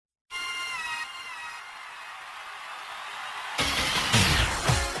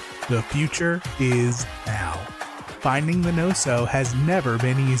The future is now. Finding the No-So has never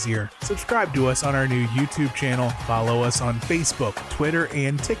been easier. Subscribe to us on our new YouTube channel, follow us on Facebook, Twitter,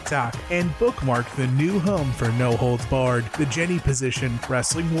 and TikTok, and bookmark the new home for No Holds Barred, The Jenny Position,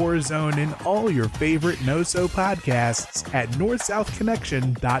 Wrestling War Zone, and all your favorite No-So podcasts at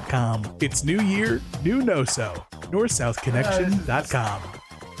NorthSouthConnection.com. It's new year, new No-So. NorthSouthConnection.com.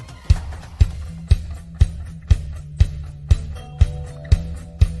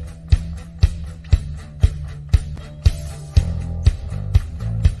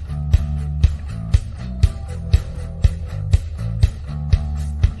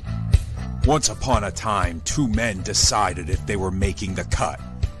 Once upon a time, two men decided if they were making the cut.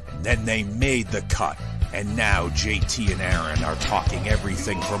 And then they made the cut. And now JT and Aaron are talking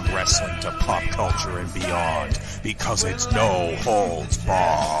everything from wrestling to pop culture and beyond. Because it's No Holds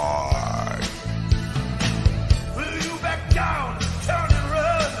Barred. Will you back down, turn and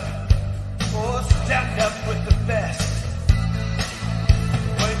run? Or stand up with the best?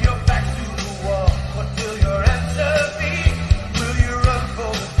 When you're back to the wall, what will your answer be? Will you run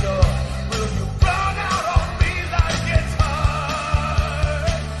for the door?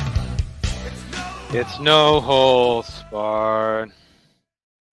 It's No Holds Barred.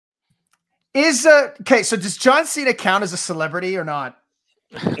 Okay, so does John Cena count as a celebrity or not?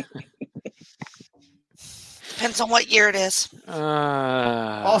 Depends on what year it is.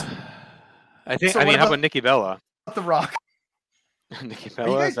 I think. So I mean, what how about about Nikki Bella? The Rock. Nikki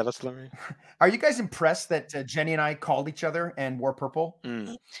Bella, is that a celebrity? Are you guys impressed that Jenny and I called each other and wore purple?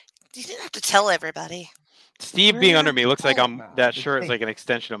 You didn't have to tell everybody. Steve being under me looks like that shirt is like an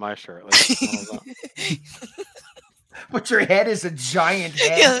extension of my shirt. Like, But your head is a giant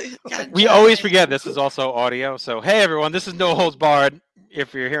head. We always forget this is also audio. So, hey, everyone, this is No Holds Barred.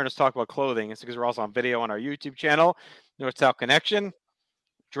 If you're hearing us talk about clothing, it's because we're also on video on our YouTube channel, North South Connection.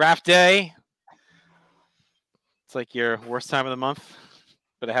 Draft day. It's like your worst time of the month,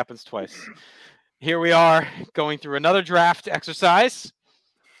 but it happens twice. Here we are going through another draft exercise.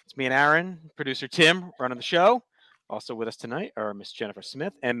 It's me and Aaron, producer Tim, running the show. Also with us tonight are Miss Jennifer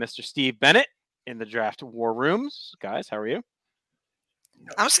Smith and Mr. Steve Bennett in the draft war rooms. Guys, how are you?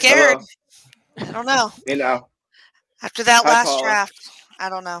 I'm scared. Hello. I don't know. You know. After that Hi, last Paula. draft, I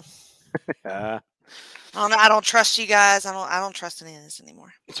don't know. I don't trust you guys. I don't trust any of this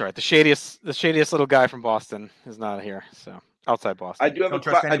anymore. It's all right. The shadiest little guy from Boston is not here. So outside Boston. I do have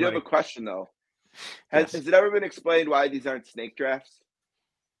a question though. Has it ever been explained why these aren't snake drafts?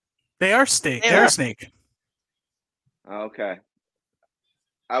 They are snake. They're snake. Okay.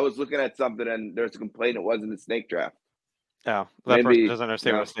 I was looking at something and there's a complaint it wasn't a snake draft. Oh, that person doesn't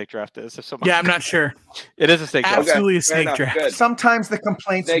understand what a snake draft is. Yeah, I'm not sure. It is a snake draft. Absolutely a snake draft. Good. Sometimes the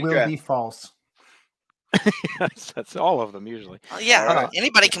complaints Snake will draft. be false. That's all of them usually. Yeah,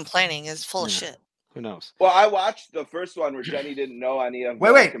 anybody complaining is full of shit. Who knows? Well, I watched the first one where Jenny didn't know any of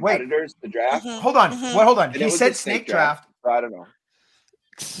the Wait. competitors to draft. Hold on. Hold on. And He it was said a snake draft. So I don't know.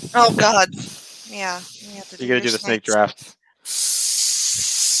 Oh God. Yeah. You got to do the snake draft.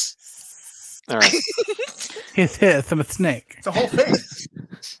 All right. Hit some snake. It's a whole thing.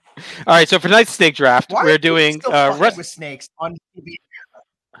 All right. So for tonight's snake draft, Why we're are you doing still fucking with snakes on TV?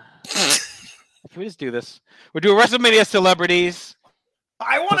 Can we just do this? We're doing WrestleMania celebrities.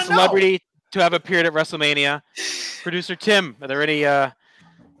 I want to know. Celebrity to have appeared at WrestleMania. Producer Tim, are there any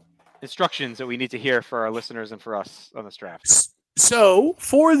instructions that we need to hear for our listeners and for us on this draft? So,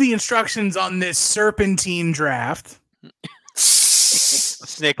 for the instructions on this serpentine draft,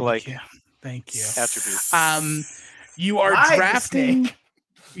 snake-like. Thank you. Attribute. You are drafting.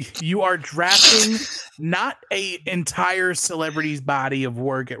 You are drafting not a entire celebrity's body of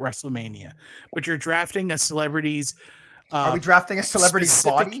work at WrestleMania, but you're drafting a celebrity's. Are we drafting a celebrity's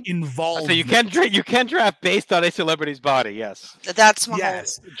body? Involved. So you can draft based on a celebrity's body. Yes. That's my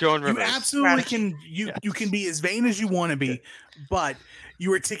Joan Rivers. You absolutely can. You can be as vain as you want to be, but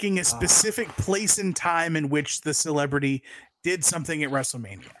you are taking a specific place and time in which the celebrity did something at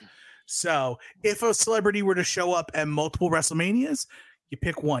WrestleMania. So if a celebrity were to show up at multiple WrestleManias, you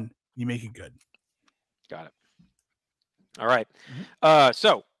pick one, you make it good. Got it. All right.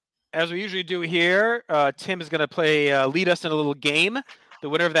 So as we usually do here, Tim is going to lead us in a little game. The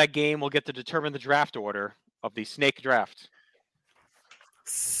winner of that game will get to determine the draft order of the snake draft.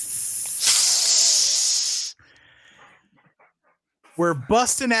 We're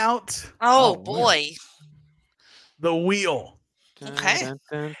busting out. Oh boy. The wheel. Okay.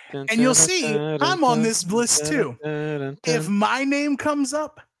 And you'll see, I'm on this list too. If my name comes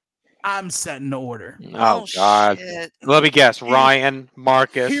up, I'm setting the order. Oh God. Shit. Let me guess. Ryan,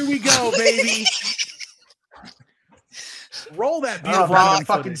 Marcus. Here we go, baby. Roll that Oh, beautiful that betting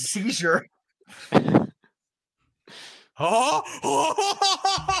fucking footage. seizure.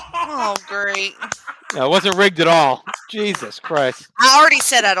 Oh, great. No, it wasn't rigged at all. Jesus Christ. I already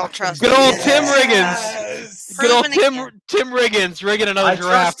said I don't trust Good him. old Tim Riggins. Yes. Good old Proven again. Tim Riggins rigging another I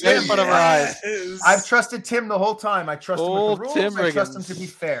draft trust right in him. front of our eyes. Yes. I've trusted Tim the whole time. I trust him with Old the rules. Tim I trust him Riggins. to be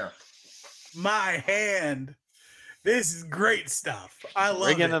fair. My hand. This is great stuff. I love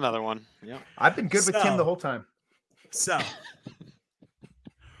Rigging it. another one. Yeah. I've been good with Tim the whole time. So,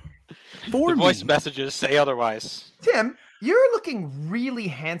 The for voice me, messages say otherwise. Tim, you're looking really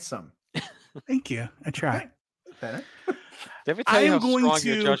handsome. thank you. I try. Bennett. Did I ever I tell you how am going strong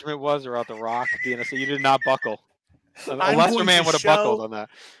your to- judgment was about The Rock being a You did not buckle. A I'm lesser going man to would have show- buckled on that.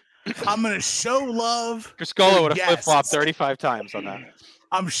 I'm going to show love. Criscola would have Yes. flip-flopped 35 times on that.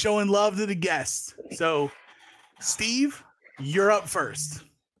 I'm showing love to the guests. So, Steve, you're up first.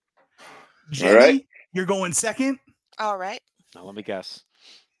 Jenny, right. you're going second. All right. Now let me guess.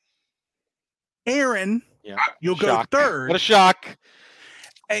 Aaron, Yeah. you'll Shock. go third. What a shock.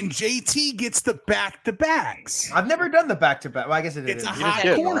 And JT gets the back-to-backs. I've never done the back-to-back. Well, I guess it It's is. a You hot just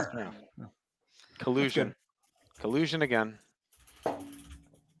did. corner. Yeah. Collusion. Collusion again.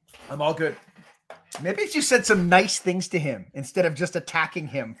 I'm all good. Maybe if you said some nice things to him instead of just attacking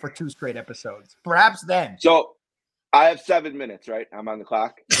him for 2 straight episodes. Perhaps then. So I have 7 minutes, right? I'm on the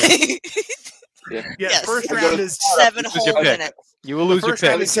clock. Yeah, Yes. first I'm round gonna- is Seven This is your whole pick. minutes. You will lose your first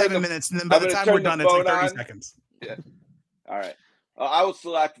round pick. is 7 I'm minutes, and then by I'm the gonna time we're turn the done, it's like phone 30 on. seconds. All right. I will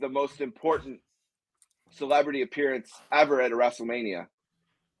select the most important celebrity appearance ever at a WrestleMania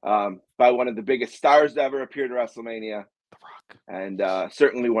by one of the biggest stars to ever appear at WrestleMania. The Rock. And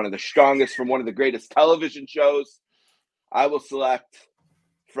certainly one of the strongest from one of the greatest television shows. I will select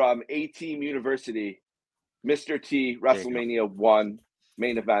from A-Team University, Mr. T, WrestleMania 1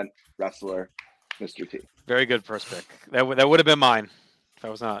 main event wrestler, Mr. T. Very good first pick. That would have been mine if I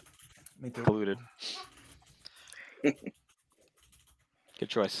was not Me too. colluded. Good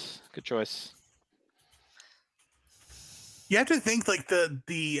choice. Good choice. You have to think like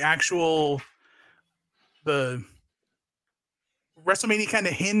the actual the WrestleMania kind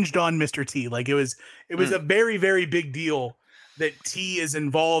of hinged on Mr. T. Like it was a very, very big deal that T is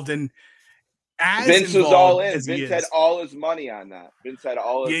involved in. As Vince was involved all in. as he Vince had is. all his money on that. Vince had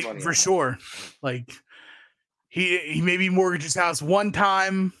all his money For on sure. Like he maybe mortgaged his house 1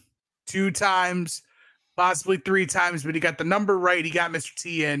 time, 2 times, possibly 3 times, but he got the number right. He got Mr.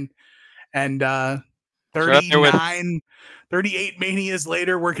 T in, and right up there with- 38 manias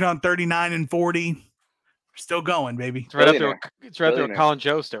later, working on 39 and 40. Still going, baby. It's right up there. Billionaire. It's right up there with Billionaire. Colin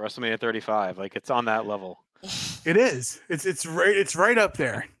Jost at WrestleMania 35. Like it's on that level. It is. It's right up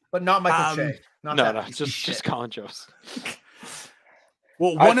there. But not Michael Che. Not No, that no, piece of just shit. Colin Jost.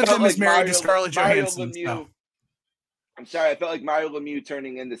 Well, I one of felt them is like married Mario- to Scarlett Mario Johansson. Lemieux- so- I'm sorry, I felt like Mario Lemieux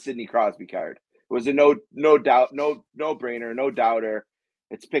turning in the Sidney Crosby card. It was a no doubt, no brainer, no doubter.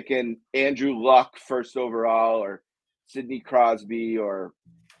 It's picking Andrew Luck first overall or Sidney Crosby or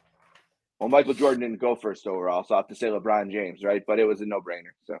Michael Jordan didn't go first overall, so I have to say LeBron James, right? But it was a no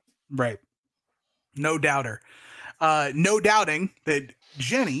brainer. So Right. No doubter. No doubting that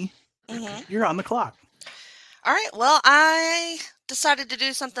Jenny, Mhm. you're on the clock. All right. Well, I decided to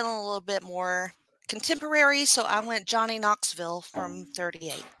do something a little bit more contemporary, so I went Johnny Knoxville from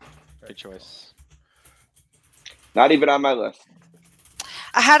 38. Good choice. not even on my list.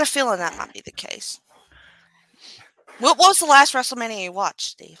 I had a feeling that might be the case. What was the last WrestleMania you watched,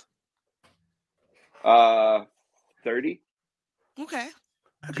 Steve? 30. Okay.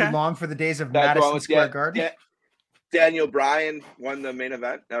 Too long for the days of That's the one Madison with Square Garden. Daniel Bryan won the main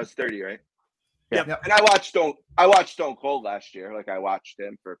event. That was 30, right? Yep. Yep. And I watched Stone Cold last year. Like I watched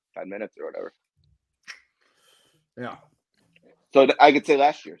him for 10 minutes or whatever. Yeah. So I could say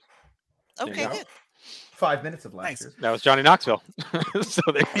last year's. Okay, you go. good. 5 minutes of last Thanks. year's. That was Johnny Knoxville. So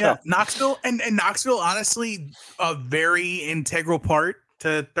there you Yeah, go. Knoxville and Knoxville, honestly, a very integral part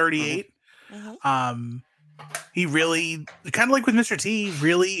to 38. Mhm. He really, kind of like with Mr. T,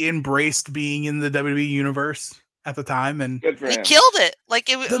 really embraced being in the WWE universe at the time, and Good for He him. killed it. Like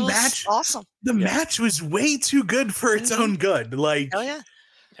it The was match- awesome. the match was way too good for its own good. Like Oh yeah.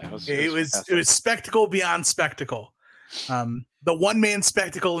 Yeah, it was it was spectacle beyond spectacle. The one man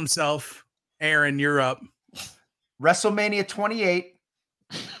spectacle himself, Aaron, you're up. WrestleMania 28.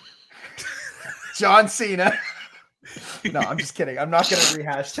 John Cena. No, I'm just kidding. I'm not going to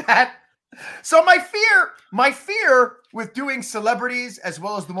rehash that. So my fear with doing celebrities as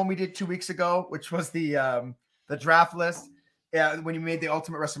well as the one we did 2 weeks ago, which was the draft list, when you made the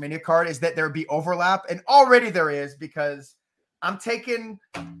Ultimate WrestleMania card, is that there would be overlap, and already there is because I'm taking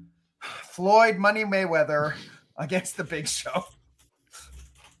Floyd Money Mayweather against the Big Show.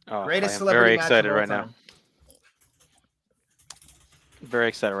 Oh, Greatest I am celebrity very match excited of all right now. time. Very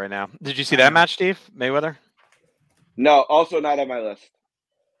excited right now. Did you see that match, Steve? Mayweather? No, also not on my list.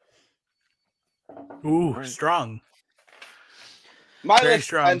 Ooh, Right. strong. My Very list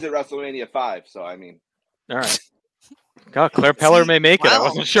strong. ends at WrestleMania 5, so I mean. All right. God, Claire Peller may make it. I wow.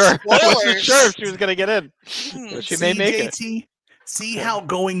 wasn't sure. I wasn't Spoilers. sure if she was going to get in. Hmm. But she may make it. JT, see how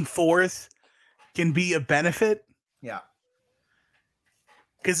going forth can be a benefit? Yeah.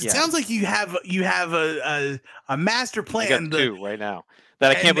 Because it Yes. sounds like you have a master I plan. got two right now that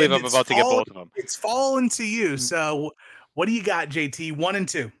I can't believe I'm it's about to get fallen- both of them. It's fallen to you. So what do you got, JT? 1 and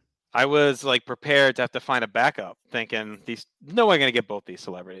 2. I was like prepared to have to find a backup, thinking no way I'm gonna get both these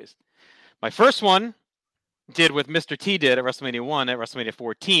celebrities. My first one did what Mr. T did at WrestleMania 1 at WrestleMania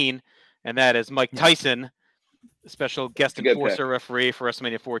 14, and that is Mike Tyson, special guest Good enforcer referee for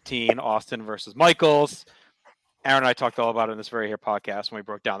WrestleMania 14, Austin versus Michaels. Aaron and I talked all about it in this very here podcast when we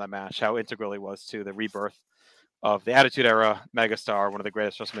broke down that match, how integral he was to the rebirth of the Attitude Era megastar, one of the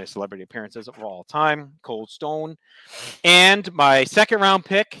greatest WrestleMania celebrity appearances of all time, Cold Stone. And my second round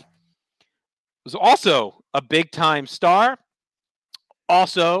pick was also a big time star,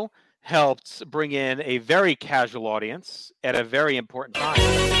 also helped bring in a very casual audience at a very important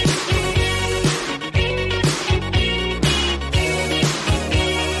time.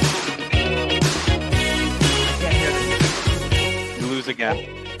 You lose again.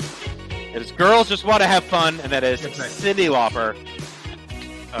 It is Girls Just Want to Have Fun, and that is Cyndi Lauper.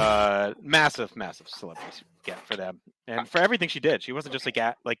 Massive celebrities get for them, and for everything she did. She wasn't just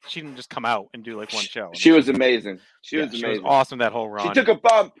like she didn't just come out and do like one show. She was amazing. She was amazing. She was awesome that whole run. She took a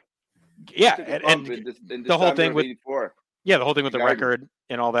bump. Yeah, She took a and bump in the whole December thing of with 84. yeah, the whole thing with the Garden. record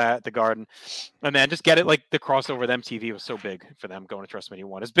and all that, the Garden, and then just get it like the crossover with MTV was so big for them going to WrestleMania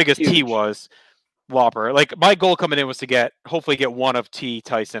 1. As big as T Huge. was, Lauper. Like my goal coming in was to hopefully get one of T,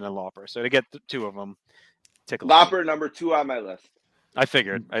 Tyson, and Lauper. So to get the two of them, tickles me. Lauper number 2 on my list. I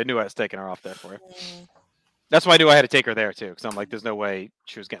figured. I knew I was taking her off there for you. That's why I knew I had to take her there too, because I'm like, there's no way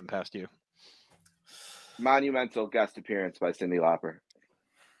she was getting past you. Monumental guest appearance by Cyndi Lauper.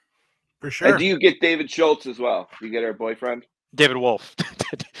 For sure. And do you get David Schultz as well? Do you get her boyfriend? David Wolf.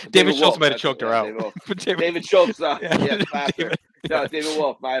 David Schultz Wolf, might have that's- choked her yeah, out. David Wolf. But David Schultz. Yeah, Faster. No, David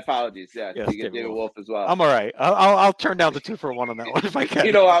Wolf. My apologies. Yeah, Yes, you get David David Wolf. Wolf as well. I'm all right. I'll turn down the 2-for-1 on that one if I can.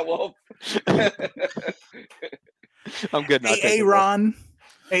 You know what, Wolf? I'm good now. AA Ron.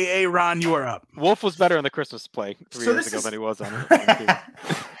 AA Ron, you are up. Wolf was better in the Christmas play 3 So years this ago is- than he was on it.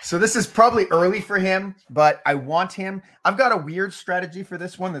 So this is probably early for him, but I want him. I've got a weird strategy for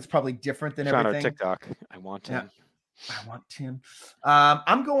this one that's probably different than Found our everything. TikTok. I want him. I want him.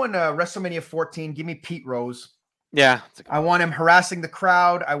 I'm going to WrestleMania 14. Give me Pete Rose. Yeah. It's I want him harassing the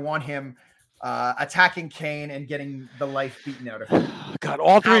crowd. I want him attacking Kane and getting the life beaten out of him. God,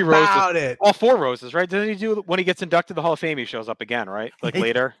 all 3 How roses. about it? All 4 roses, right? Doesn't he do when he gets inducted to the Hall of Fame? He shows up again, right? Like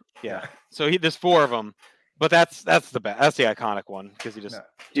later. Yeah. So there's 4 of them, but that's the best. That's the iconic one because he just. No.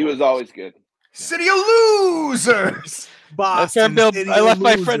 He was always good. City of Losers. Boston City I left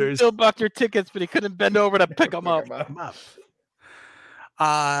my friend Losers. Bill Buckner tickets, but he couldn't bend over to pick them up.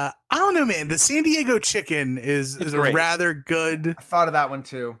 I don't know, man. The San Diego Chicken is a great. rather good. I thought of that one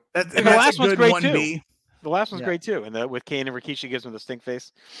too. And the that's last a one's good great 1B. The last one's Yeah. great too, and with Kane and Rikishi gives him the stink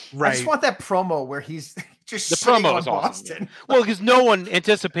face. I Right. just want that promo where he's just The sitting promo on is awesome. Boston. Well, because no one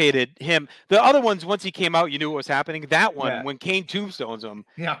anticipated him. The other ones, once he came out, you knew what was happening. That one, Yeah. when Kane tombstones him,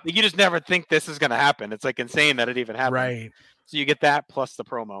 Yeah. you just never think this is going to happen. It's like insane that it even happened. Right. So you get that plus the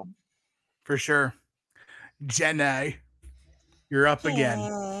promo. For sure. Jenna, you're up again.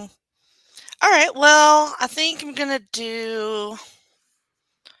 All right. Well, I think I'm gonna do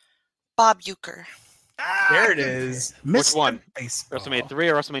Bob Uecker. There it is. Which Mr. one? Baseball. WrestleMania 3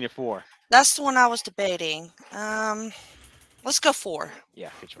 or WrestleMania 4? That's the one I was debating. Let's go 4.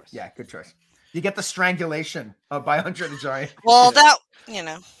 Yeah, good choice. Yeah, good choice. You get the strangulation by Andre the Giant. Well, Yeah. that you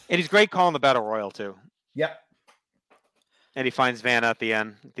know. And he's great calling the Battle Royal too. Yep. And he finds Vanna at the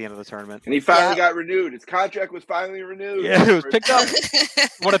end of the tournament. And he finally got renewed. His contract was finally renewed. Yeah, it was picked up.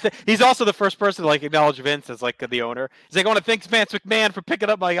 He's also the first person to like acknowledge Vince as like the owner. He's like, I want to thank Vince McMahon for picking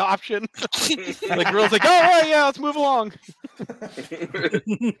up my option. Like, girls like, oh yeah, let's move along.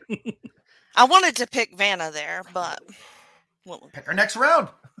 I wanted to pick Vanna there, but Pick our next round.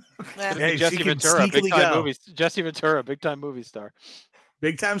 yeah. Hey, she Jesse can Ventura, sneakily big time go. movie. Jesse Ventura, big time movie star.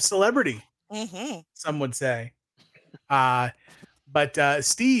 Big time celebrity, hmm some would say. But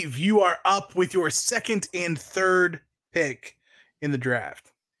Steve, you are up with your second and third pick in the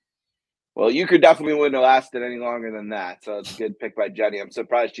draft. Well, you could definitely wouldn't have lasted any longer than that. So it's a good pick by Jenny. I'm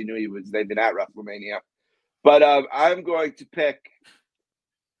surprised she knew he was even at WrestleMania. But I'm going to pick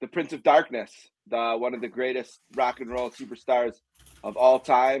the Prince of Darkness, one of the greatest rock and roll superstars of all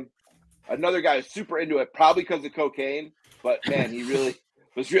time. Another guy who's super into it, probably because of cocaine, but man, he really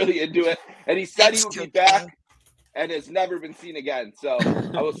was really into it. And he said he would be back and has never been seen again. So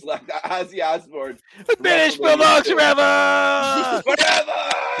I will select Ozzy Osbourne. Finish Bulldogs forever! I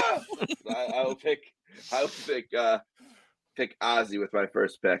will pick Ozzy with my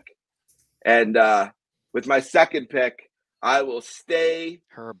first pick. And with my second pick, I will stay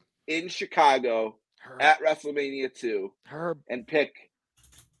in Chicago at WrestleMania 2 and pick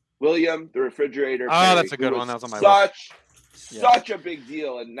William the Refrigerator Oh, Perry, that's a good who one. That was was on my list. such a big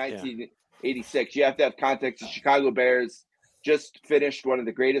deal in 1986. You have to have context. The Chicago Bears just finished one of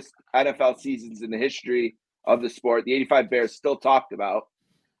the greatest NFL seasons in the history of the sport. The 85 Bears still talked about.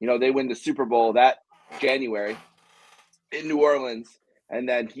 You know, they win the Super Bowl that January in New Orleans, and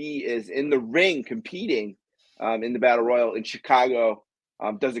then he is in the ring competing in the Battle Royal in Chicago.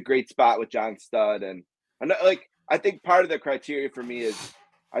 Does a great spot with John Studd, and I think part of the criteria for me is,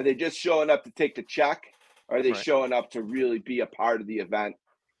 are they just showing up to take the check, or are they showing up to really be a part of the event?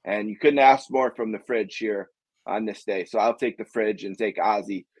 And you couldn't ask more from the Fridge here on this day. So I'll take the Fridge and take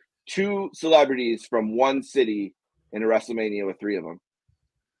Ozzy. 2 celebrities from one city in a WrestleMania with 3 of them.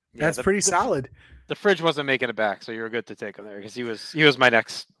 That's pretty solid. The Fridge wasn't making it back, so you were good to take him there because he was my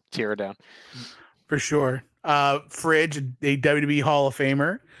next tier down. For sure. Fridge, a WWE Hall of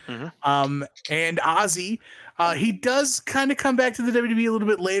Famer. Mm-hmm. And Ozzy, he does kind of come back to the WWE a little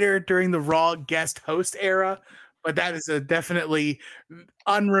bit later during the Raw guest host era, but that is a definitely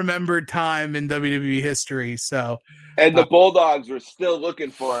unremembered time in WWE history. So, and the Bulldogs were still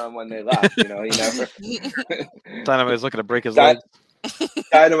looking for him when they left. You know, he never. Dynamite was looking to break his leg.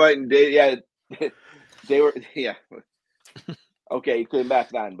 Dynamite and Dave, they were, Okay, he came back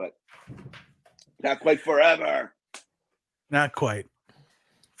then, but not quite forever. Not quite.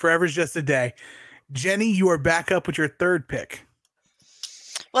 Forever's just a day. Jenny, you are back up with your third pick.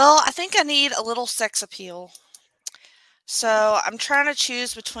 Well, I think I need a little sex appeal. So I'm trying to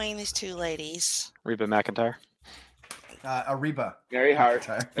choose between these 2 ladies. Reba McEntire. Reba. Very hard.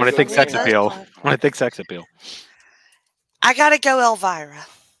 When I think sex appeal. I gotta go Elvira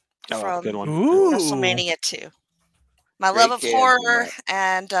from good one. WrestleMania 2. My Great love of kid, horror,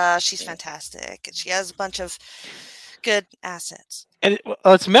 and she's fantastic. And she has a bunch of good assets. And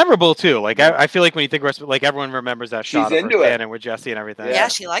it's memorable too. Like I feel like when you think like everyone remembers that shot of her standing with Jesse and everything. Yeah,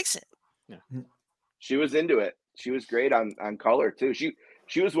 she likes it. Yeah. She was into it. She was great on color too. She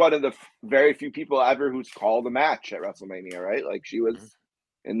was one of the very few people ever who's called a match at WrestleMania, right? Like she was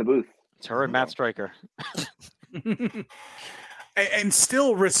in the booth. It's her and Matt Stryker. And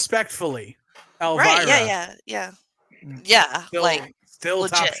still respectfully, Elvira. Right, yeah. Still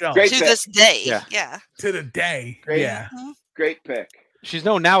legit. top shelf. To this day. Yeah. To the day. Great, yeah. Great pick. She's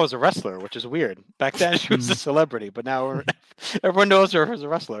known now as a wrestler, which is weird. Back then she was a celebrity, but now everyone knows her as a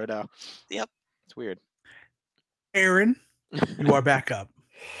wrestler now. Yep. It's weird. Aaron, you are back up.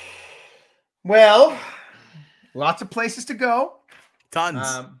 Well, lots of places to go. Tons.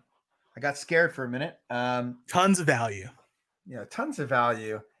 I got scared for a minute. Tons of value. Yeah, tons of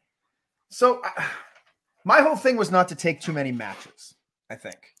value. So my whole thing was not to take too many matches, I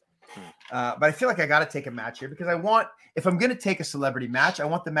think. But I feel like I got to take a match here because if I'm going to take a celebrity match, I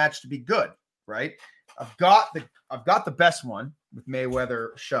want the match to be good, right? I've got the best one with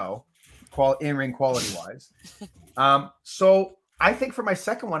Mayweather show, in-ring quality wise. So I think for my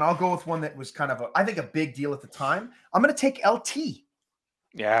second one, I'll go with one that was kind of a big deal at the time. I'm going to take LT.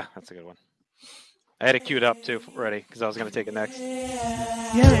 Yeah, that's a good one. I had it queued up too, ready, because I was going to take it next.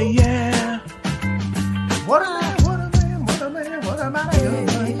 Yeah. What a man.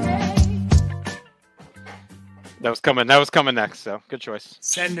 That was coming next, so good choice.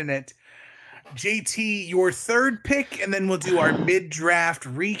 Sending it. JT, your third pick, and then we'll do our mid-draft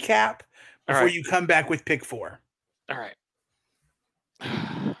recap before you come back with pick 4. All right.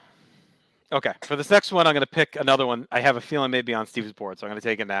 Okay, for this next one, I'm going to pick another one. I have a feeling maybe on Steve's board, so I'm going to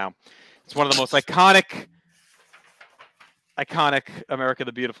take it now. It's one of the most iconic America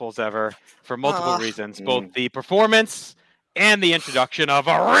the Beautifuls ever for multiple reasons, both the performance and the introduction of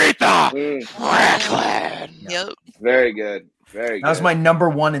Aretha Franklin. Yep. Very good. Very good. That was my number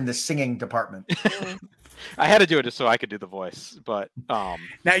 1 in the singing department. I had to do it just so I could do the voice, but now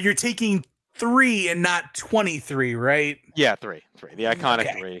you're taking 3 and not 23, right? Yeah, 3. The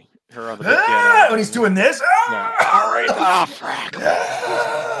iconic 3. Her on the big piano. When he's doing this. Aretha Franklin.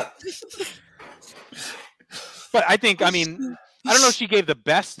 But I think, I don't know if she gave the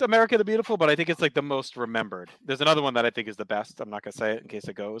best America the Beautiful, but I think it's like the most remembered. There's another one that I think is the best. I'm not gonna say it in case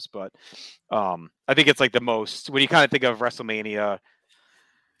it goes, but I think it's like the most when you kind of think of WrestleMania,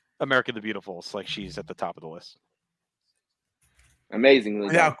 America the Beautiful. It's like she's at the top of the list. Amazingly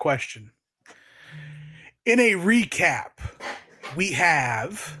Without done. question. In a recap, we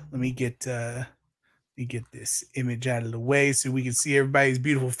have. Let me get this image out of the way so we can see everybody's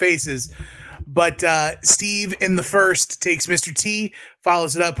beautiful faces. But Steve in the first takes Mr. T,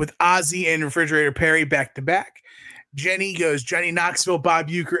 follows it up with Ozzy and Refrigerator Perry back to back. Jenny goes Johnny Knoxville, Bob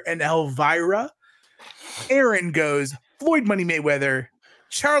Uecker, and Elvira. Aaron goes Floyd Money Mayweather,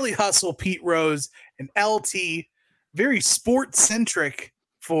 Charlie Hustle, Pete Rose, and LT. Very sport-centric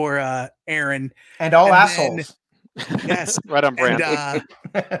for Aaron. And all And assholes. Yes, right on brand.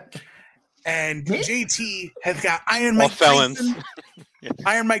 And JT has got Iron All Mike felons. Tyson,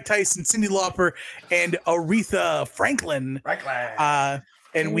 Iron Mike Tyson, Cyndi Lauper, and Aretha Franklin.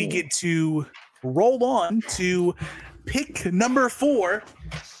 And we get to roll on to pick number 4.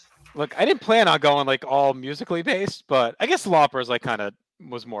 Look, I didn't plan on going like all musically based, but I guess Lauper is like kind of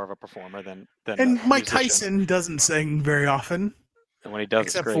was more of a performer than And a Mike musician. Tyson doesn't sing very often, And when he does,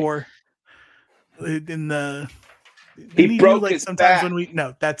 except it's great. for in the. He didn't broke do, his sometimes back. when we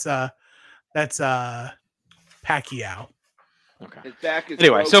no that's Pacquiao. Okay. His back is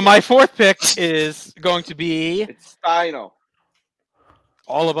Anyway, so broken. my 4th pick is going to be It's Steino.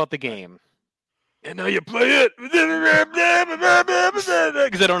 All About the Game. And now you play it because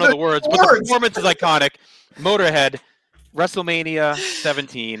I don't know the words, but the performance is iconic. Motorhead, WrestleMania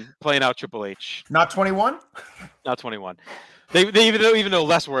 17, playing out Triple H. Not 21? Not 21. They even know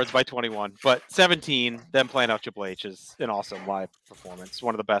less words by 21, but 17, them playing out Triple H is an awesome live performance.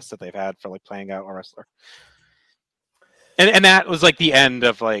 One of the best that they've had for like playing out a wrestler. And that was like the end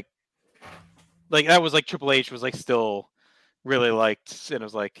of like that was like Triple H was like still really liked and it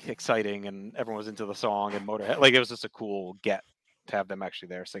was like exciting and everyone was into the song and Motorhead. Like it was just a cool get to have them actually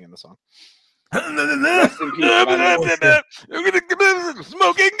there singing the song. Rest in peace,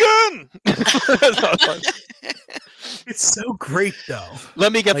 Smoking gun. It's so great though.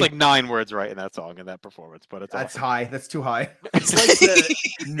 Lemmy gets like 9 words right in that song in that performance, but it's That's awesome. high. That's too high. It's like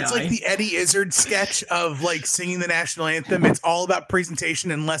it's like the Eddie Izzard sketch of like singing the national anthem. It's all about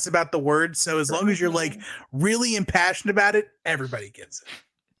presentation and less about the words. So as long as you're like really impassioned about it, everybody gets it.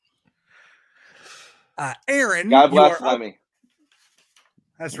 Aaron, God you bless are up. Lemmy.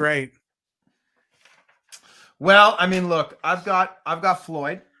 That's right. Well, I mean, look, I've got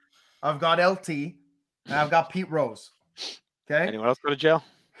Floyd, I've got LT, and I've got Pete Rose. Okay. Anyone else go to jail?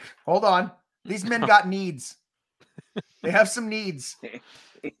 Hold on. These men got needs. They have some needs.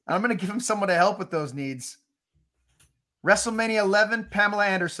 I'm going to give them someone to help with those needs. WrestleMania 11, Pamela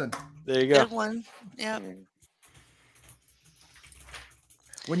Anderson. There you go. Good one. Yep.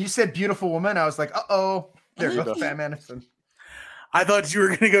 When you said beautiful woman, I was like, uh-oh. There There you goes go. Pam Anderson. I thought you were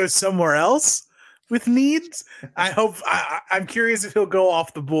going to go somewhere else with needs. I'm curious if he'll go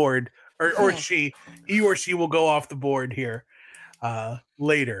off the board or he or she will go off the board here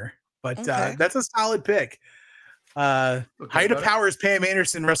later. But Okay. that's a solid pick. Height of about it. Powers, Pam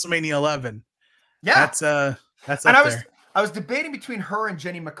Anderson, WrestleMania 11. Yeah. That's up And there. I was debating between her and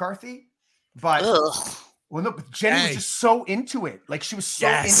Jenny McCarthy, but Ugh. well, no, but Jenny Hey. was just so into it. Like she was so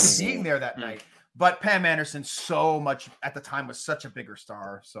Yes. into being there that night. But Pam Anderson so much at the time was such a bigger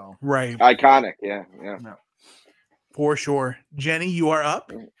star. So Right. Iconic. Yeah. For sure. Jenny, you are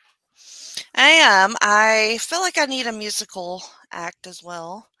up. I am. I feel like I need a musical act as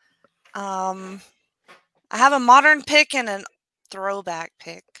well. I have a modern pick and a throwback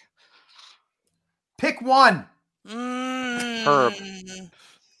pick. pick one. Herb.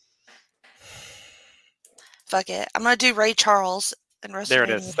 Fuck it. I'm gonna do Ray Charles and WrestleMania. There it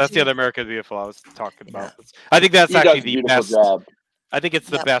is. That's the 2. other America the Beautiful I was talking about. I think that's He does actually a the beautiful best. job. I think it's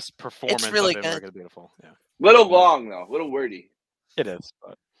the Yep. best performance really of good. America the Beautiful. Yeah, Little long though. Little wordy. it is.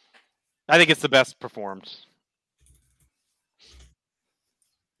 But I think it's the best performed.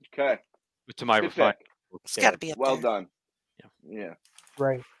 Okay. To my Good refine. pick. It's got to be up Well there. done. Yeah.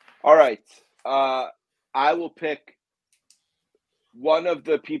 Right. All right. I will pick one of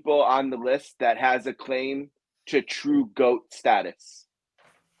the people on the list that has a claim to true GOAT status.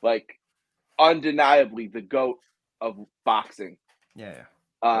 Like, undeniably the GOAT of boxing. Yeah.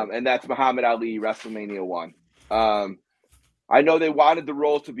 And that's Muhammad Ali, WrestleMania 1. I know they wanted the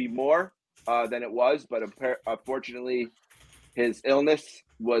role to be more than it was, but unfortunately, his illness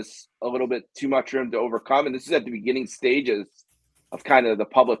was a little bit too much for him to overcome. And this is at the beginning stages of kind of the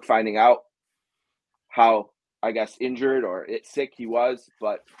public finding out how, I guess, injured or sick he was.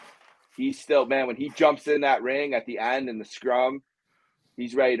 But he's still, man, when he jumps in that ring at the end in the scrum,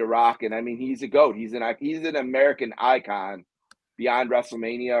 he's ready to rock. And I mean, he's a GOAT. He's an American icon beyond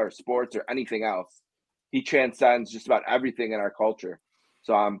WrestleMania or sports or anything else. He transcends just about everything in our culture.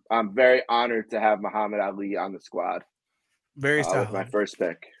 So I'm very honored to have Muhammad Ali on the squad. Very solid. With my first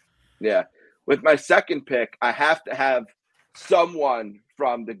pick. Yeah. With my second pick, I have to have someone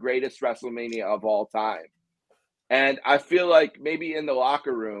from the greatest WrestleMania of all time. And I feel like maybe in the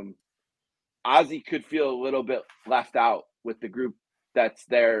locker room, Ozzy could feel a little bit left out with the group that's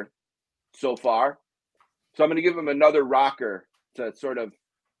there so far. So I'm going to give him another rocker to sort of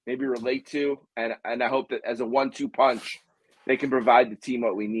maybe relate to. And I hope that as a 1-2 punch, they can provide the team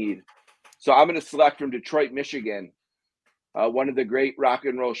what we need. So I'm going to select from Detroit, Michigan, one of the great rock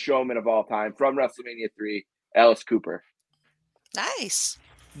and roll showmen of all time from WrestleMania 3, Alice Cooper. Nice.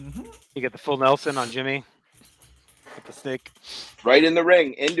 Mm-hmm. You get the full Nelson on Jimmy with the stick. Right in the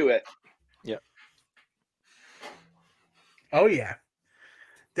ring, into it. Yep. Oh, yeah.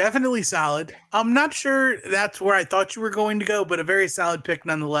 Definitely solid. I'm not sure that's where I thought you were going to go, but a very solid pick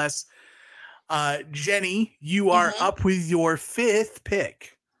nonetheless. Jenny, you are up with your 5th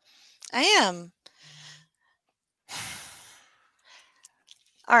pick. I am.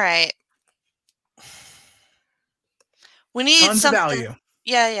 All right. We need Tons something. of value.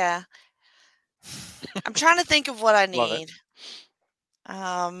 Yeah. I'm trying to think of what I Love need.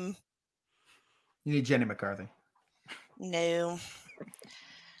 You need Jenny McCarthy. No.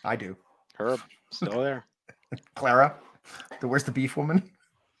 I do. Herb, still there. Clara, where's the beef woman?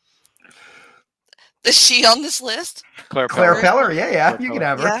 Is she on this list? Claire Peller. Peller. Yeah. Claire You can Peller.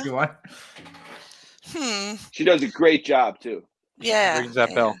 have her Yeah. if you want. She does a great job, too. Yeah. Rings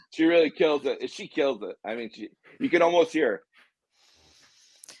that bell. She really kills it. She kills it. I mean, you can almost hear her.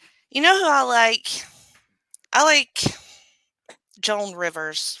 You know who I like? I like Joan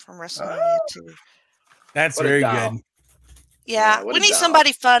Rivers from WrestleMania 2. That's What a very doll. good. Yeah, what we a need doll.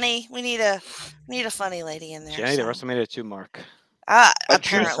 somebody funny. We need a funny lady in there. Jenny, the so. WrestleMania 2 mark.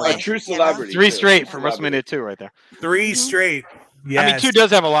 Apparently. A true you know? celebrity. 3 too. straight from Celebrity. WrestleMania 2 right there. 3 straight. Yes. I mean, 2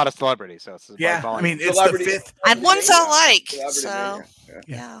 does have a lot of celebrities, so it's by Yeah, I volume. mean, it's Celebrity- the 5th. And ones I like. Celebrity So, Mania.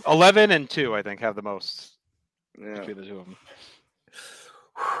 yeah. 11 and 2, I think, have the most Yeah. between the two of them.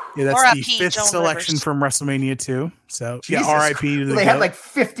 Yeah, that's R.I.P. the 5th Joan selection Rivers. from WrestleMania 2. So, Jesus yeah, RIP to the They had GOAT. like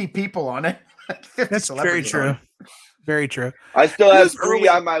 50 people on it. 50 That's very celebrities on true. it. Very true. I still have Those 3 early-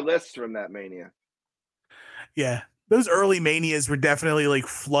 on my list from that Mania. Yeah. Those early Manias were definitely like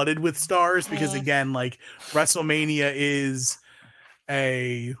flooded with stars because again, like WrestleMania is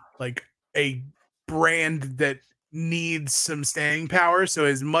a brand that needs some staying power. So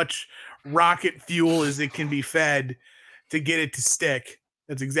as much rocket fuel as it can be fed to get it to stick,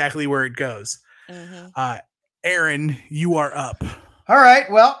 that's exactly where it goes. Aaron, you are up. All right.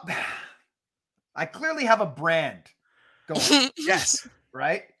 Well, I clearly have a brand going. Yes.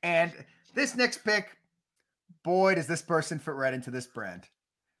 Right? And this next pick, boy, does this person fit right into this brand.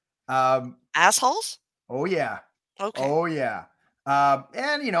 Assholes? Oh, yeah. Okay. Oh, yeah.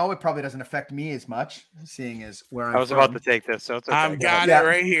 And, it probably doesn't affect me as much, seeing as where I'm I was from. about to take this, so it's okay. I've Go got ahead. it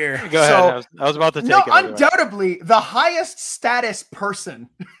right here. Go ahead. I was about to take no, it. anyway. undoubtedly, the highest status person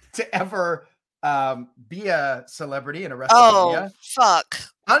to ever be a celebrity in a WrestleMania. Oh, fuck.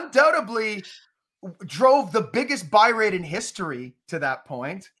 Undoubtedly drove the biggest buy rate in history to that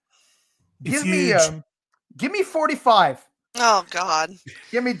point. It's Give me 45. Oh, God.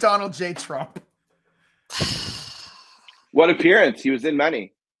 Give me Donald J. Trump. What appearance? He was in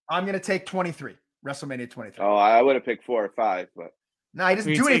many. I'm going to take 23. WrestleMania 23. Oh, I would have picked 4 or 5, but No, he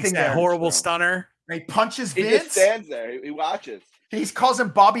doesn't He do takes anything that there. horrible No. stunner. He punches he Vince. just stands there. He watches. He calls him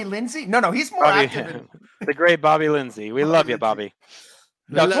Bobby Lindsay. No, he's more Bobby, active. In, the great Bobby Lindsay. We love you, Bobby.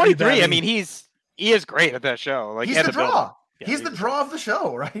 No, Love you, 23. I Bobby. mean, he is great at that show. Like he's and the building. draw. Yeah, he's the draw of the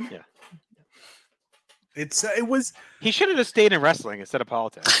show, right? Yeah. It was He should have just stayed in wrestling instead of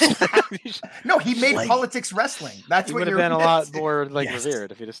politics. No, he made Like- politics wrestling. That's He what would have you're been a lot missing. more Yes.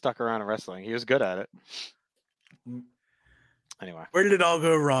 revered if he just stuck around in wrestling. He was good at it. Anyway, where did it all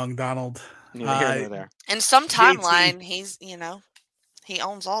go wrong, Donald? neither here nor there. In some JT. timeline, he's, he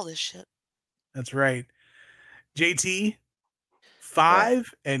owns all this shit. That's right. JT,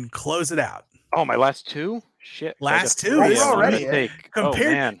 5 and close it out. Oh, my last 2? Shit. Last I got 2 3 is I'm gonna already, take. Oh,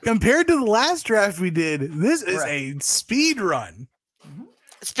 man. Compared to the last draft we did, this is Correct. a speed run.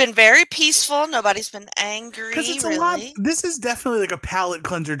 It's been very peaceful. Nobody's been angry. Because it's really. a lot. This is definitely like a palate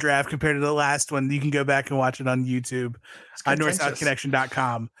cleanser draft compared to the last one. You can go back and watch it on YouTube, contentious.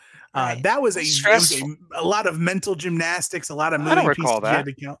 NorthSouthConnection.com. Right. That was a Stressful. a lot of mental gymnastics, a lot of I don't moving recall pieces you had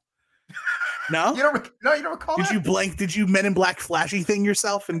that. to count. No? You don't recall Did that? you blank? Did you Men in Black flashy thing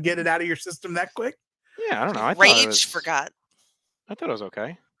yourself and get it out of your system that quick? Yeah, I don't know. I Rage forgot. I thought it was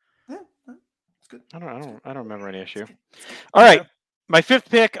okay. Yeah, it's good. I don't remember any issue. All right, my fifth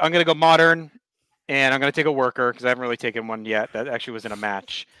pick. I'm gonna go modern, and I'm gonna take a worker because I haven't really taken one yet. That actually was in a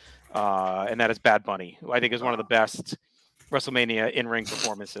match, and that is Bad Bunny, who I think is one of the best WrestleMania in-ring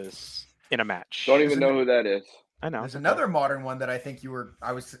performances in a match. Don't even know who that is. I know. There's another modern one that I think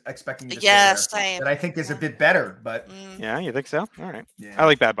I was expecting you to Yeah, say there, same. that I think is a bit better, but Yeah, you think so? All right. yeah. I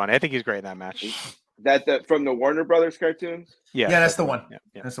like Bad Bunny. I think he's great in that match. That from the Warner Brothers cartoons? Yeah, that's the one.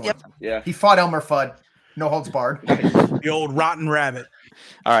 Yeah. That's the Yep. one. Yeah. He fought Elmer Fudd. No holds barred. The old rotten rabbit.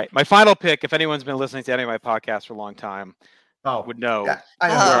 All right, my final pick. If anyone's been listening to any of my podcasts for a long time, Oh, would know yeah, I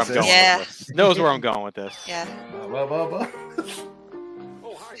know Oh, where who I'm this going is. Yeah. with this. Knows where I'm going with this. Yeah.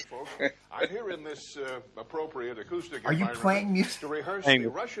 Oh, hi, folks. I'm here in this appropriate acoustic Are you environment playing music? to rehearse Hang the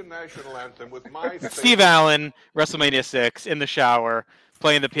on. Russian national anthem with my Steve Allen, WrestleMania 6, in the shower,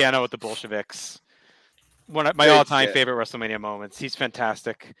 playing the piano with the Bolsheviks. One of my Great all-time shit. favorite WrestleMania moments. He's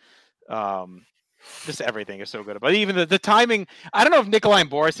fantastic. Just everything is so good. But even the timing, I don't know if Nikolai and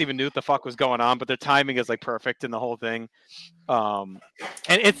Boris even knew what the fuck was going on, but their timing is like perfect in the whole thing. And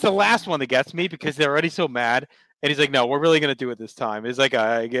it's the last one that gets me because they're already so mad. And he's like, no, we're really going to do it this time. He's like,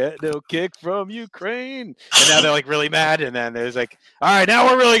 I get no kick from Ukraine. And now they're like really mad. And then there's like, all right, now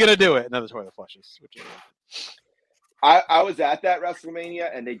we're really going to do it. And then the toilet flushes. Which is I was at that WrestleMania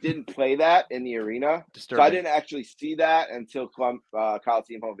and they didn't play that in the arena. disturbing. So I didn't actually see that until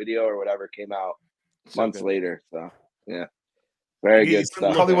Coliseum Home Video or whatever came out So months good. later. So, yeah. Very Maybe good something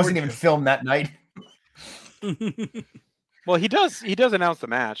stuff. Probably Look wasn't forward even to. filmed that night. Well, he does announce the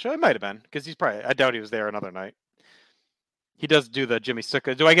match. It might have been because I doubt he was there another night. He does do the Jimmy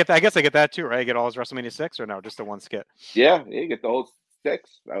Snuka. Do I get that? I guess I get that too, right? I get all his WrestleMania 6 or no, just the one skit. Yeah, you get the whole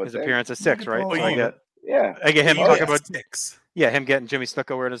 6. I would His say. appearance at 6, right? Oh, So yeah. Yeah. I get him Oh, talking yeah. about 6. him getting Jimmy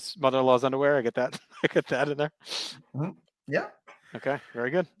Snuka wearing his mother-in-law's underwear. I get that. I get that in there. Yeah. Okay, very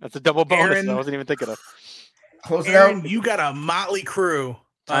good. That's a double bonus. Aaron- I wasn't even thinking of. Close it Aaron, out. you got a motley crew.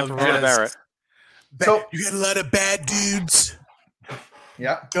 Time of for Rhoda just Barrett. So- you got a lot of bad dudes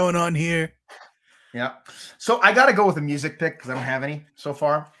Yeah. going on here. Yeah. So I got to go with a music pick because I don't have any so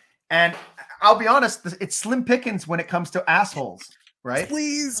far. And I'll be honest, it's slim pickings when it comes to assholes, right?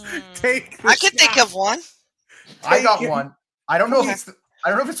 Please Mm. take. I could think of one. I got Take it. one. I don't know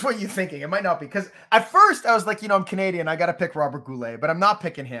if it's what you're thinking. It might not be because at first I was like, I'm Canadian. I got to pick Robert Goulet, but I'm not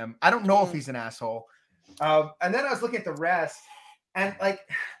picking him. I don't know if he's an asshole. And then I was looking at the rest, and like,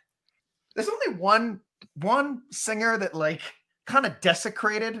 there's only one singer that like kind of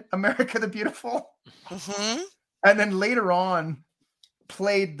desecrated America the Beautiful, Mm-hmm. and then later on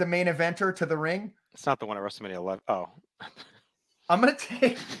played the main eventer to the ring. It's not the one at WrestleMania 11. Oh, I'm gonna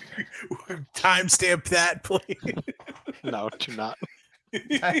take. Timestamp that, please. no, do not.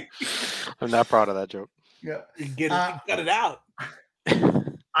 I'm not proud of that joke. Yeah. Cut it out.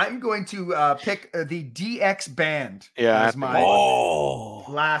 I'm going to pick the DX Band Yeah, as my Oh,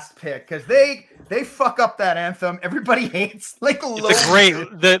 last pick because they fuck up that anthem. Everybody hates like It's a great.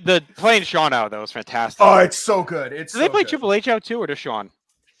 The playing Sean out though was fantastic. Oh, it's so good. It's Do they so play good. Triple H out too, or just Sean?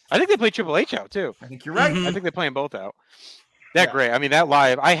 I think they play Triple H out too. I think you're right. Mhm. I think they play them both out. That Yeah. great. I mean, that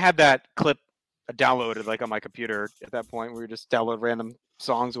live. I had that clip downloaded like on my computer at that point. We were just download random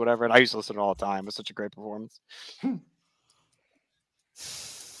songs, whatever, and I used to listen to it all the time. It's such a great performance.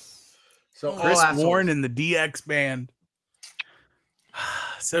 So Chris all assholes. Warren and the DX Band.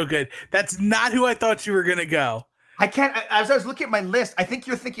 So good. That's not who I thought you were gonna go. I can't. As I was looking at my list, I think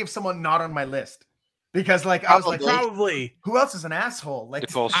you're thinking of someone not on my list because, like, I was like, Probably. who else is an asshole? Like,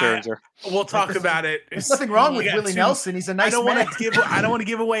 Nicole Stearns. We'll talk about it. there's nothing wrong with We got Willie two- Nelson. He's a nice I don't man. want to give. I don't want to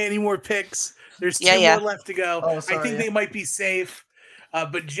give away any more picks. There's two Yeah. more left to go. Oh, I sorry, think yeah. they might be safe.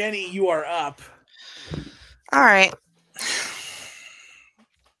 But Jenny, you are up. All right.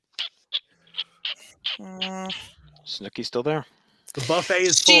 Mm, Snooki's still there. The buffet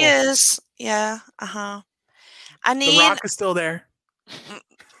is full. she is. Yeah. I The need Rock is still there.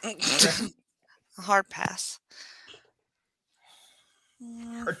 a hard pass.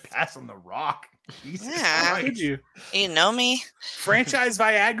 Mm, Hard pass on the Rock. Jesus Yeah. How Christ. could you? You know me. Franchise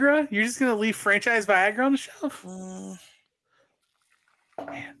Viagra? You're just gonna leave franchise Viagra on the shelf? Mm,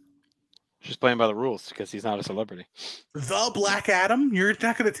 She's playing by the rules because he's not a celebrity. The Black Adam? You're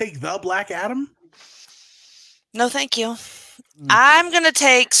not gonna take the Black Adam? no, thank you. I'm gonna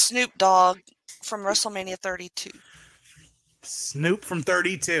take Snoop Dogg from WrestleMania 32. Snoop from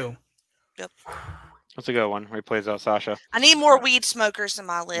 32. That's a good one. Where he plays out Sasha. I need more weed smokers in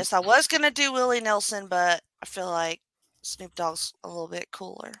my list. I was gonna do Willie Nelson, but I feel like Snoop Dogg's a little bit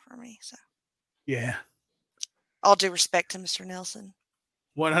cooler for me. So Yeah. All due respect to Mr. Nelson.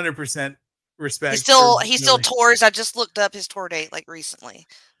 100% respect. He still tours. I just looked up his tour date like recently.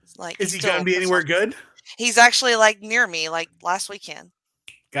 Like, is he going to be anywhere good? He's actually like near me, like last weekend.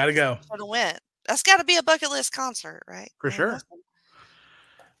 Gotta go. Should have went. That's got to be a bucket list concert, right? For sure.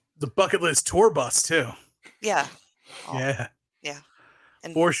 The bucket list tour bus too. Yeah. Yeah. Yeah.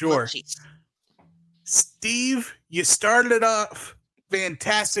 And for sure. Steve, you started it off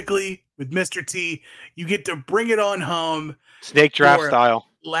fantastically with Mr. T. You get to bring it on home. Snake draft style.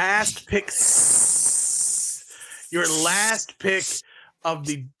 Last pick. Your last pick of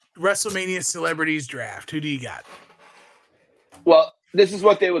the WrestleMania Celebrities Draft. Who do you got? Well, this is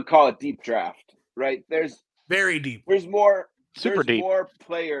what they would call a deep draft, right? There's very deep. There's more deep. More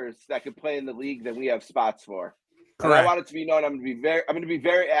players that could play in the league than we have spots for. And I want it to be known I'm going to be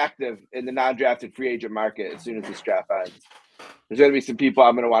very active in the non-drafted free agent market as soon as this draft ends. There's going to be some people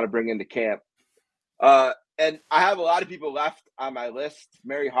I'm going to want to bring into camp. And I have a lot of people left on my list.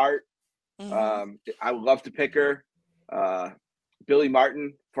 Mary Hart. I would love to pick her. Billy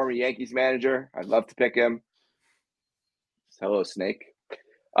Martin, former Yankees manager. I'd love to pick him. Hello, Snake.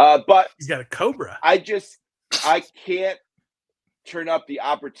 But he's got a cobra. I can't turn up the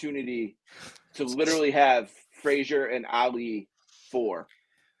opportunity to literally have Frazier and Ali 4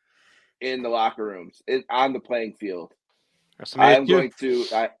 in the locker rooms, on the playing field.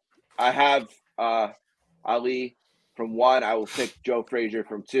 I have Ali from 1. I will pick Joe Frazier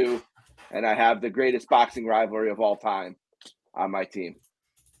from 2. And I have the greatest boxing rivalry of all time on my team.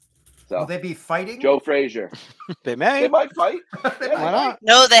 So will they be fighting? Joe Frazier. They may. They might fight. Why not?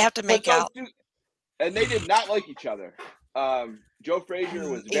 No, they have to make out. And they did not like each other. Joe Frazier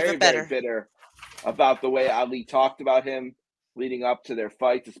was very bitter about the way Ali talked about him leading up to their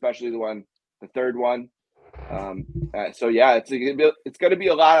fights, especially the third one. So yeah, it's going to be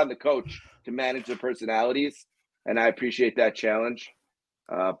a lot on the coach to manage their personalities, and I appreciate that challenge.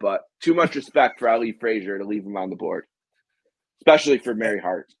 But too much respect for Ali Frazier to leave him on the board, especially for Mary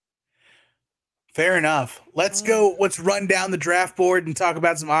Hart. Fair enough. Let's run down the draft board and talk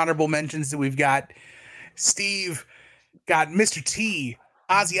about some honorable mentions that we've got. Steve got Mr. T,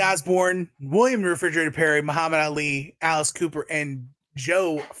 Ozzy Osbourne, William Refrigerator Perry, Muhammad Ali, Alice Cooper, and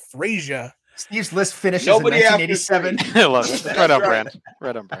Joe Frazier. Steve's list finishes in 1987. I love it. Right on brand.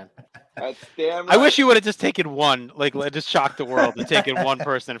 Right on brand. That's damn right. I wish you would have just taken one, just shocked the world and taken one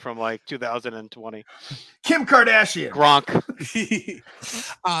person from 2020. Kim Kardashian. Gronk.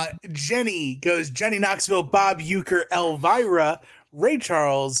 Jenny goes Jenny Knoxville, Bob Euchre, Elvira, Ray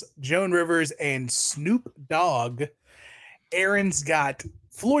Charles, Joan Rivers, and Snoop Dogg. Aaron's got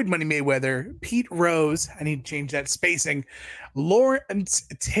Floyd Money Mayweather, Pete Rose. I need to change that spacing. Lawrence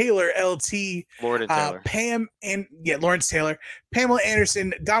Taylor, LT. Lord and Taylor. Lawrence Taylor. Pamela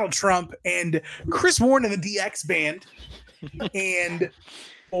Anderson, Donald Trump, and Chris Warren and the DX Band. And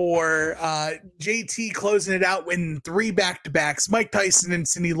for JT closing it out in 3 back-to-backs, Mike Tyson and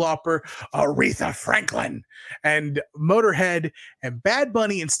Cyndi Lauper, Aretha Franklin, and Motorhead, and Bad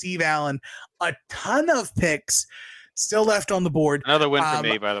Bunny and Steve Allen. A ton of picks still left on the board. Another win for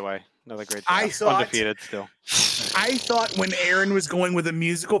me, by the way. Another great draft. Undefeated still. I thought when Aaron was going with a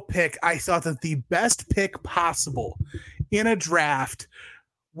musical pick, I thought that the best pick possible in a draft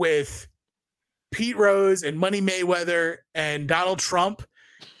with Pete Rose and Money Mayweather and Donald Trump,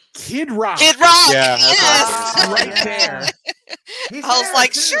 Kid Rock. Kid Rock. Yeah, yes. Right there. I was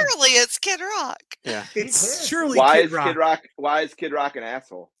like, surely it's Kid Rock. Yeah. It's surely Kid Rock. Why is Kid Rock an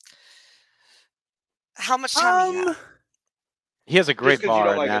asshole? How much time do you have? He has a great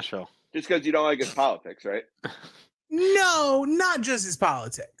bar in Nashville. Just because you don't like his politics, right? No, not just his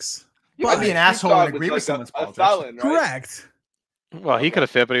politics. I'd be an asshole and agree with someone's politics. Felon, right? Correct. Well, he could have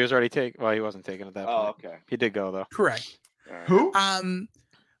fit, but he was already taken. Well, he wasn't taken at that point. Oh, okay. He did go though. Correct. Right. Who?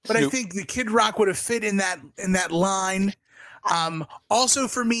 But I think the Kid Rock would have fit in that line. Also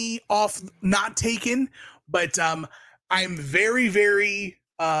for me, off not taken, but I'm very, very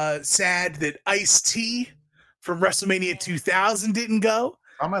sad that Ice-T from WrestleMania 2000 didn't go.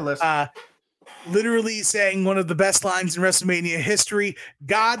 On my list. Literally saying one of the best lines in WrestleMania history,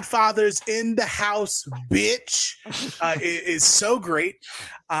 Godfather's in the house, bitch, is so great.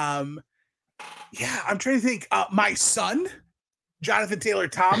 I'm trying to think. My son, Jonathan Taylor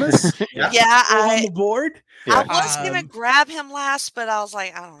Thomas, on the board. Yeah. I was going to grab him last, but I was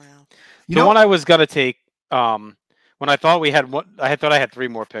like, I don't know. The one I was going to take, when I thought I had 3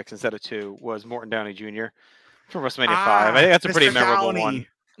 more picks instead of 2, was Morton Downey Jr. from WrestleMania 5. I think that's a pretty memorable one.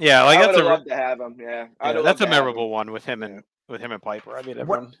 Yeah, I would love to have him. Yeah, that's a memorable one with him and with him and Piper. I mean,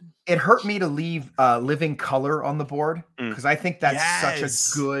 What everyone. it hurt me to leave Living Color on the board because I think that's such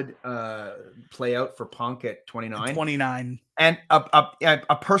Yes. a good play out for Punk at 29. 29. And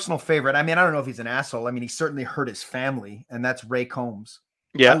a personal favorite. I mean, I don't know if he's an asshole. I mean, he certainly hurt his family, and that's Ray Combs.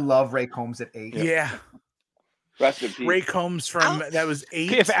 Yeah. I love Ray Combs at 8. Yeah. Rest in peace. Ray Combs from that was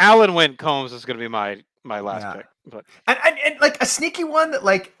 8. If Allen went, Combs is going to be my last Yeah. pick. But And like a sneaky one that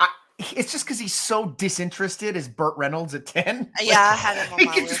like it's just because he's so disinterested is Burt Reynolds at 10. Yeah, I had him on He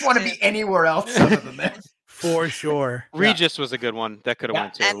my could list just want to too. be anywhere else other than that. For sure. Regis was a good one that could have Yeah.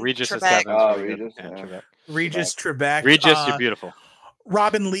 went too. And Regis is Trebek. 7. Oh, Really good. Regis, And yeah. Trebek. Regis Trebek. Regis, you're beautiful.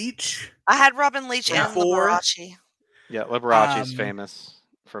 Robin Leach. I had Robin Leach and 4. Liberace. Yeah, Liberace's Um, famous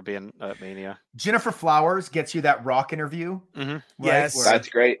for being at Mania. Jennifer Flowers gets you that rock interview. Mm-hmm. Yes. Where- That's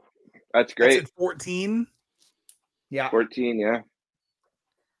great. That's That's great. at 14. yeah. 14, yeah.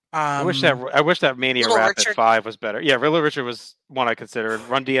 I wish that Mania Little rap Richard. at 5 was better. Yeah, Little Richard was one I considered.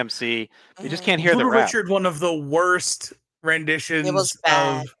 Run DMC. You just can't hear the Little rap. Richard, one of the worst renditions It was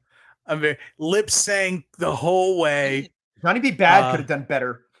bad. of it. Lip sync the whole way. Johnny B. Bad Uh, could have done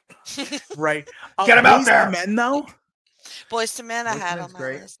better. Right. Get him out Boyz there. II Men, though. Boys to Men, I Boyz II had Men's on my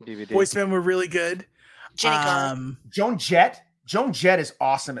great. list. DVD. Boyz II Men were really good. Jenny Garth. Joan Jett. Joan Jett is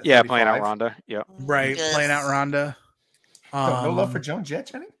awesome at Yeah, 35. playing out Ronda. Yeah. Right. Yes. Playing out Rhonda. No love for Joan Jett,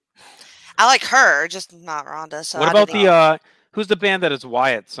 Jenny? I like her, just not Rhonda. So What I about didn't- the who's the band that is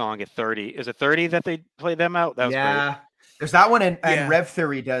Wyatt's song at 30? Is it 30 that they played them out? That was Yeah. There's that one, and Yeah. Rev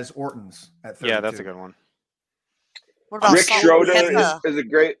Theory does Orton's at 32. great. Yeah, that's a good one. What about Rick Salt and Schroeder Pepper? is a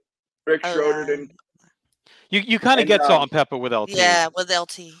great. Rick Oh, Schroeder yeah. didn't. You kind of And, get Salt and Pepper with LT. Yeah, with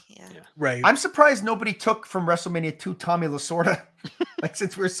LT. Yeah. Right. I'm surprised nobody took from WrestleMania 2 Tommy Lasorda. Like,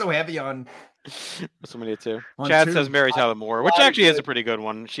 since we're so heavy on. WrestleMania 2. On Chad 2. says Mary Tyler Moore, which I actually is a did. pretty good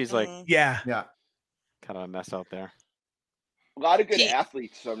one. She's like Mhm. Yeah. Yeah. kind of a mess out there. A lot of good He-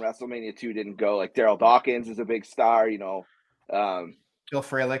 athletes from WrestleMania 2 didn't go. Like Daryl Dawkins is a big star. You know, Bill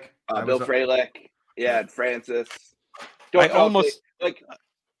Fralick. Bill Fralick. Yeah, and Francis. I Don't know if almost- they- like.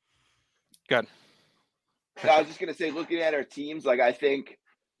 Good. I was just gonna say, looking at our teams, like I think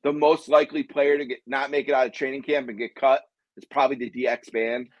the most likely player to not make it out of training camp and get cut is probably the DX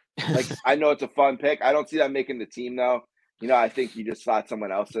band. Like I know it's a fun pick. I don't see them making the team though. You know, I think you just slot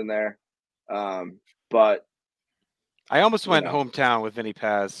someone else in there. But I almost went know. hometown with Vinny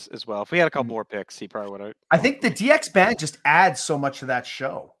Paz as well. If we had a couple more picks, he probably would have. I think the DX band just adds so much to that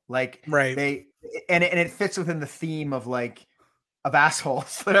show. Like, Right. and it fits within the theme of like, of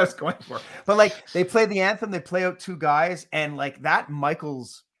assholes that I was going for. But like, they play the anthem, they play out 2 guys, and like that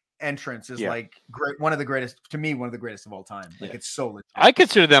Michaels entrance is Yeah. like great. One of the greatest, to me, one of the greatest of all time. Like, Yeah. it's so legit. I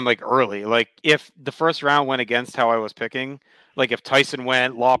consider them like early. Like if the first round went against how I was picking, like if Tyson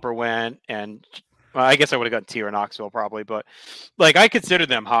went, Lauper went, and well, I guess I would have gotten T or Knoxville probably, but like I consider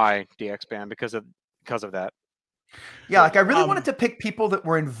them high DX band because of that. Yeah, like I really Um, wanted to pick people that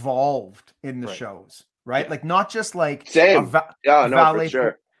were involved in the Right. shows, right? Like not just like Same. a va- yeah, no, valet for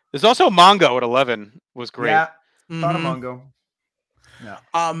sure. There's also Mongo at 11 was great. Yeah, thought of Mhm.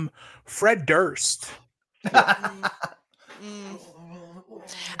 Mongo. Fred Durst. Mm.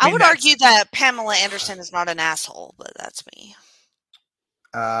 I mean, would that's- argue that Pamela Anderson is not an asshole, but that's me.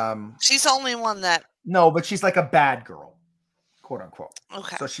 She's the only one that. No, but she's like a bad girl, quote unquote.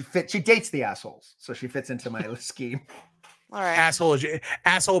 Okay. So she dates the assholes. So she fits into my scheme. All right.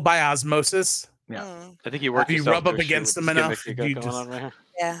 Asshole by osmosis. Yeah. Mm, I think you work If you yourself rub up through a against shoot them with enough, this gimmick you you got just- going on right here.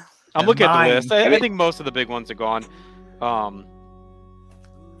 yeah. I'm And looking at mine- the list. I think most of the big ones are gone.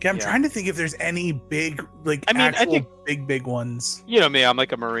 Okay, I'm Yeah. trying to think if there's any big, like, I mean, I actual think- big ones. You know me, I'm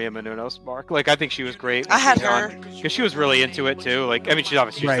like a Maria Menounos mark. Like I think she was great. I had her. because she was really into it too. Like I mean, she's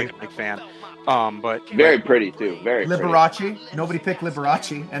obviously Right. like a big fan. But Very pretty too. Very pretty. Liberace. Nobody picked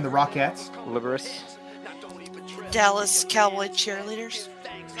Liberace and the Rockettes. Liberous. Dallas Cowboy cheerleaders.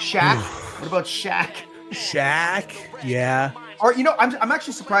 Shaq. What about Shaq? Shaq. Yeah. Or you know, I'm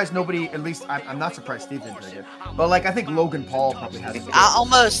actually surprised nobody. At least I'm not surprised Steve didn't take it. But like I think Logan Paul probably has it. I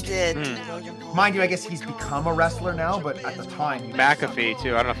almost did. Mind you, I guess he's become a wrestler now, but at the time, he was- McAfee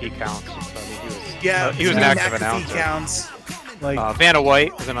too. I don't know if he counts. But I mean, he was. Yeah. he was an Steve active McAfee announcer. counts. Like, Vanna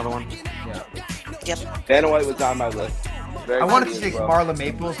White was another one. Yep. Vanna White was on my list. Very I wanted to pretty take as well. Marla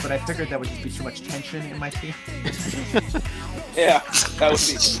Maples, but I figured that would just be too much tension in my team. Yeah, that would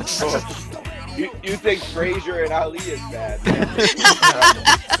be. Cool. You think Frazier and Ali is bad? Man. All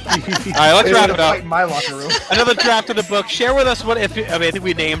right, let's They wrap would it have up. fight in my locker room. Another draft of the book. Share with us what if I think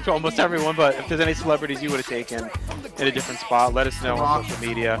we named almost everyone, but if there's any celebrities you would have taken in a different spot, let us know on social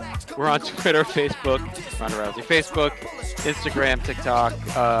media. We're on Twitter, Facebook, Ronda Rousey, Facebook, Instagram, TikTok,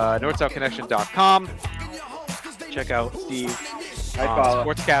 NorthSouthConnection.com. check out Steve. I follow.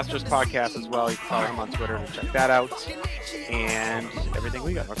 Sportscasters podcast as well. You can follow him on Twitter to check that out. And everything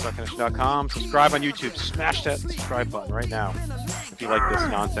we got. NorthSouthConnection.com. Subscribe on YouTube. Smash that subscribe button right now if you like this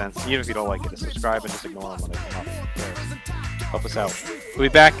nonsense. Even if you don't like it, just subscribe and just ignore them when they come up. Help us out. We'll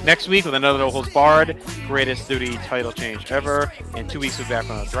be back next week with another No Holds Barred Greatest Duty title change ever. In 2 weeks, we'll be back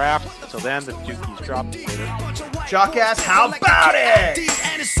on the draft. Until then, the two keys drop. Later. Jockass, how about it?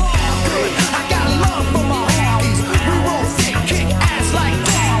 I got love for my homies. We roll sick, kick ass like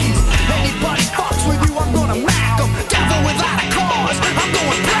doggies. Anybody fucks with you, I'm gonna mack 'em. Devil without a cause, I'm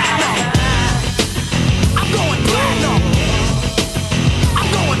going platinum. I'm going platinum. I'm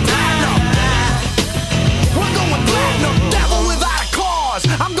going platinum. We're going platinum. Devil without a cause,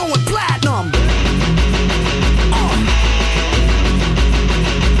 I'm going platinum.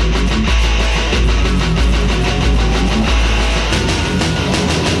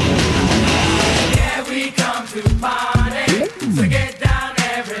 To party, so get down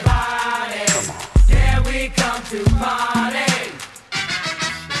everybody. Yeah, we come to party.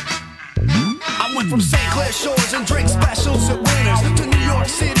 I went from St. Clair shores and drink specials at Winners to New York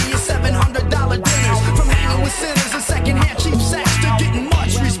City and $700 dinners. From hanging with sinners and secondhand cheap sex to getting much